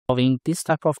Solving this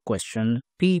type of question,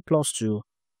 p plus 2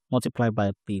 multiplied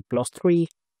by p plus 3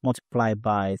 multiplied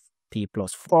by p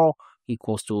plus 4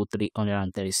 equals to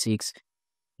 336.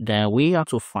 Then we have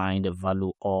to find the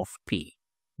value of p.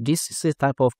 This is a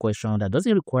type of question that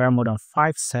doesn't require more than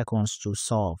 5 seconds to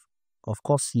solve. Of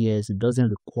course, yes, it doesn't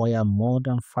require more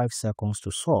than 5 seconds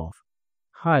to solve.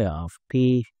 I have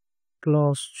p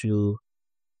plus 2,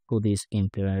 put this in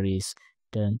parentheses,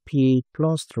 then p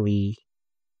plus 3,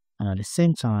 and at the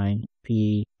same time,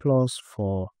 p plus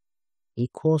 4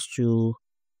 equals to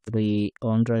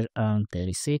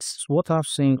 336. What I've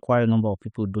seen quite a number of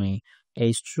people doing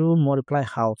is to multiply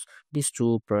out these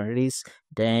two parentheses,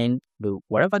 then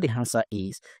whatever the answer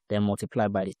is, then multiply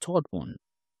by the third one.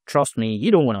 Trust me,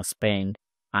 you don't want to spend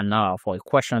an hour for a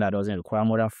question that doesn't require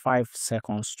more than 5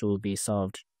 seconds to be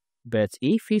solved. But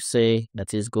if you say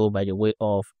that is go by the way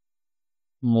of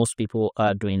most people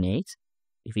are doing it,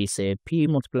 if you say p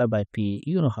multiplied by p,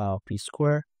 you know how p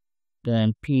squared,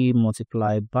 then p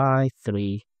multiplied by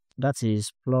 3, that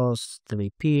is plus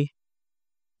 3p.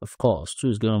 Of course,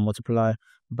 2 is going to multiply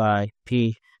by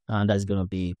p, and that's going to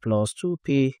be plus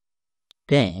 2p.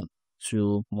 Then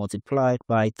 2 multiplied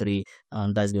by 3,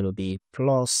 and that's going to be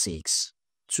plus 6.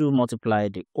 2 multiply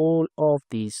the whole of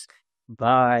this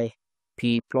by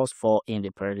p plus 4 in the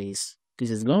parentheses.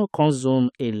 This is going to consume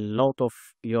a lot of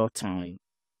your time.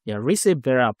 There is a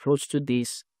better approach to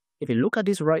this. If you look at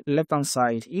this left-hand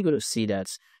side, you're going to see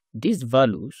that these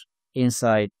values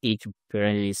inside each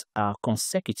parenthesis are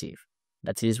consecutive.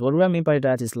 That is, what I mean by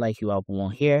that is like you have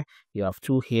 1 here, you have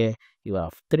 2 here, you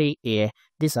have 3 here.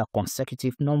 These are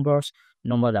consecutive numbers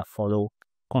that follow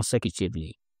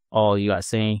consecutively. Or you are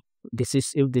saying,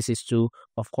 if this is 2,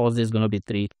 of course this is going to be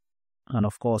 3, and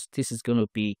of course this is going to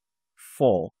be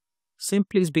 4.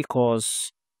 Simply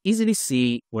because easily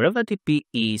see wherever the p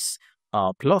is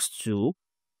plus 2,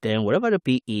 then wherever the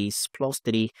p is plus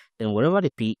 3, then wherever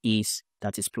the p is,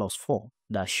 that is plus 4.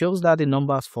 That shows that the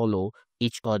numbers follow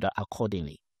each other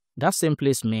accordingly. That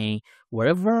simply means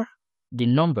wherever the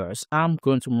numbers I'm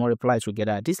going to multiply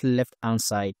together, this left hand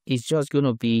side is just going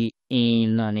to be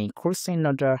in an increasing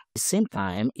order. At the same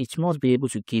time, it must be able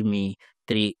to give me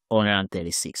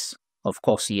 336. Of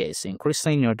course, yes,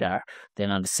 increasing order, then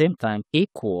at the same time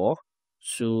equal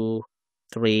to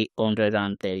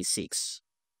 336.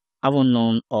 Having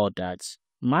known all that,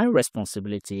 my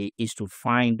responsibility is to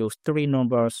find those 3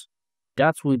 numbers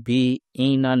that will be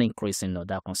in an increasing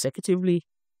order consecutively,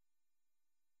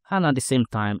 and at the same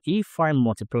time, if I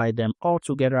multiply them all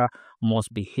together,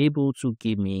 must be able to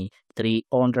give me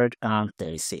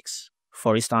 336.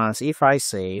 For instance, if I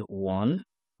say 1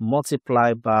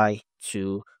 multiplied by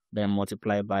 2, then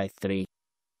multiply by 3.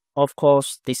 Of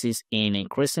course, this is in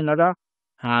increasing order,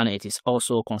 and it is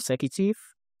also consecutive,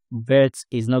 but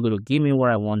it's not going to give me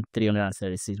where I want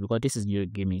 336 because this is going to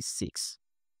give me 6.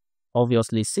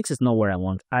 Obviously, 6 is not where I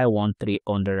want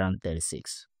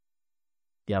 336.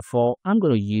 Therefore, I'm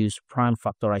going to use prime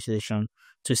factorization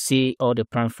to see all the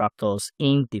prime factors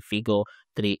in the figure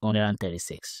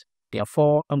 336.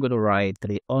 Therefore, I'm going to write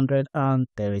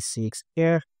 336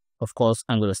 here. Of course,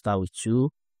 I'm going to start with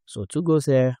 2. So 2 goes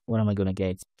there. What am I going to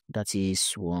get? That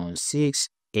is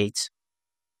 168.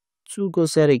 2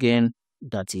 goes there again.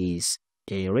 That is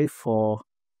 34.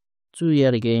 2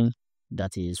 here again.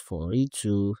 That is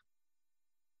 42.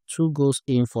 2 goes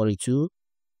in 42.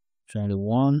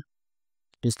 21.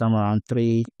 This time around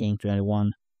 3 in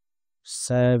 21.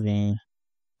 7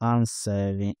 and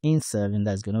 7 in 7.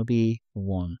 That's going to be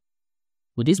 1.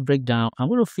 With this breakdown, I'm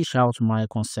going to fish out my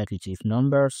consecutive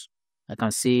numbers. I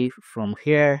can see from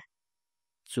here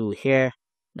to here,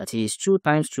 that is 2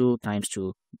 times 2 times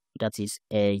 2, that is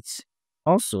 8.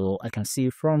 Also, I can see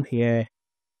from here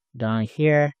down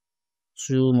here,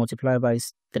 2 multiplied by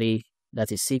 3,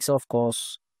 that is 6, of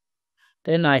course.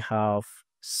 Then I have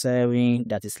 7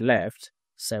 that is left,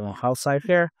 7 outside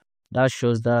here. That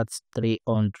shows that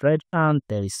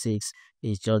 336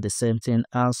 is just the same thing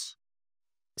as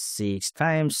 6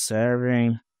 times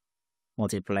 7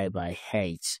 multiplied by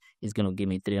 8 is going to give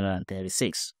me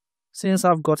 336. Since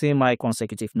I've gotten my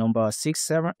consecutive number 6,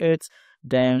 7, 8,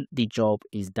 then the job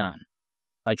is done.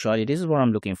 Actually, this is what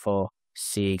I'm looking for.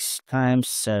 6 times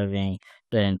 7,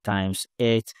 then times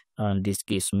 8, and this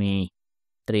gives me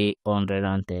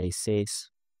 336.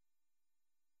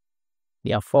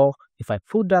 Therefore, if I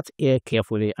put that here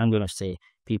carefully, I'm going to say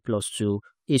p plus 2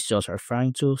 is just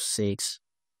referring to 6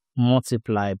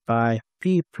 multiplied by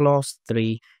p plus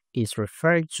 3 is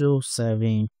referring to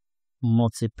 7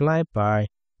 multiplied by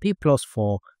p plus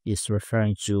 4 is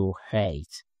referring to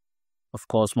 8. Of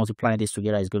course, multiplying this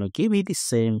together is going to give me the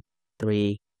same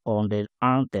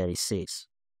 336.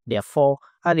 Therefore,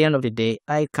 at the end of the day,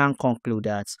 I can conclude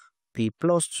that P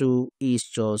plus 2 is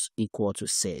just equal to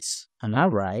 6. And I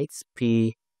write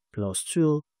P plus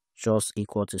 2 just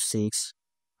equal to 6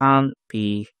 and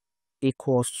P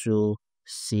equals to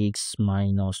 6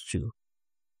 minus 2.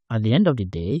 At the end of the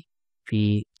day,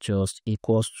 P just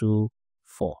equals to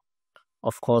 4.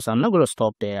 Of course, I'm not going to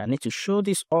stop there. I need to show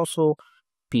this also.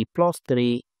 P plus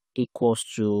 3 equals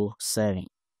to 7.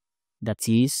 That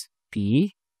is,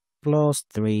 P plus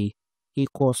 3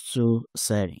 equals to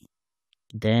 7.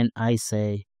 Then I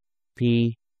say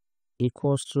P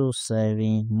equals to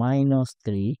 7 minus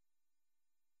 3.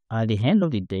 At the end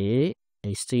of the day,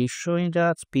 it's still showing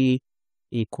that P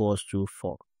equals to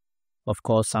 4. Of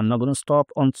course, I'm not going to stop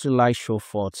until I show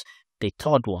forth the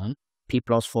third one. P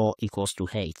plus 4 equals to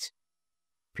 8.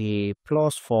 P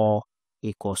plus 4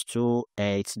 equals to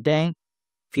 8. Then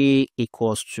P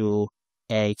equals to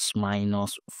 8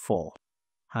 minus 4.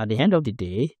 At the end of the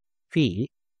day, P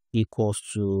equals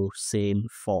to same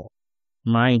 4.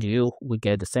 Mind you, we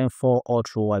get the same 4 all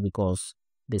through. Why? Because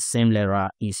the same letter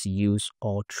is used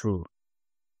all through.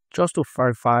 Just to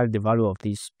verify the value of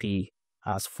this P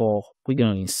as 4, we're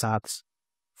going to insert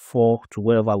 4 to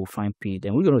wherever we find P.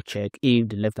 Then we're going to check if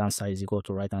the left hand side is equal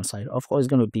to right hand side. Of course, it's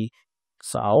going to be,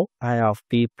 so I have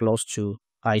P plus 2.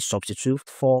 I substitute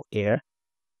 4 here.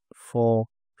 4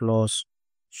 plus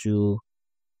 2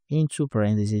 into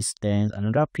parentheses, then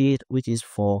another P which is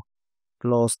 4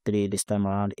 plus 3 this time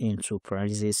around into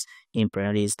parentheses, in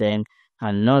parentheses, then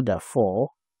another 4.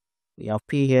 We have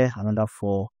P here, another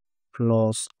 4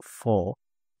 plus 4,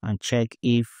 and check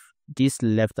if this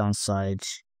left hand side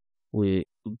will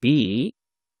be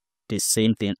the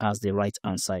same thing as the right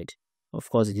hand side. Of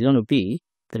course, it's going to be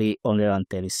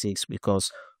 336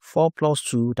 because 4 plus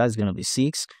 2, that's going to be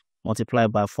 6,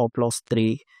 multiplied by 4 plus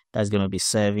 3, that's going to be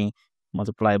 7,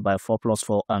 multiplied by 4 plus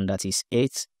 4, and that is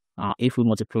 8. If we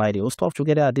multiply the whole stuff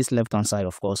together at this left hand side,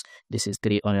 of course, this is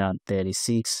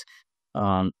 336.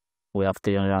 We have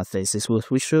 336,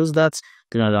 which shows that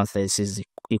 336 is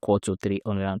equal to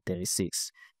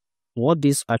 336. What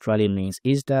this actually means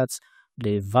is that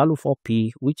the value for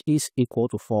P, which is equal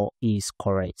to 4, is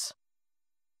correct.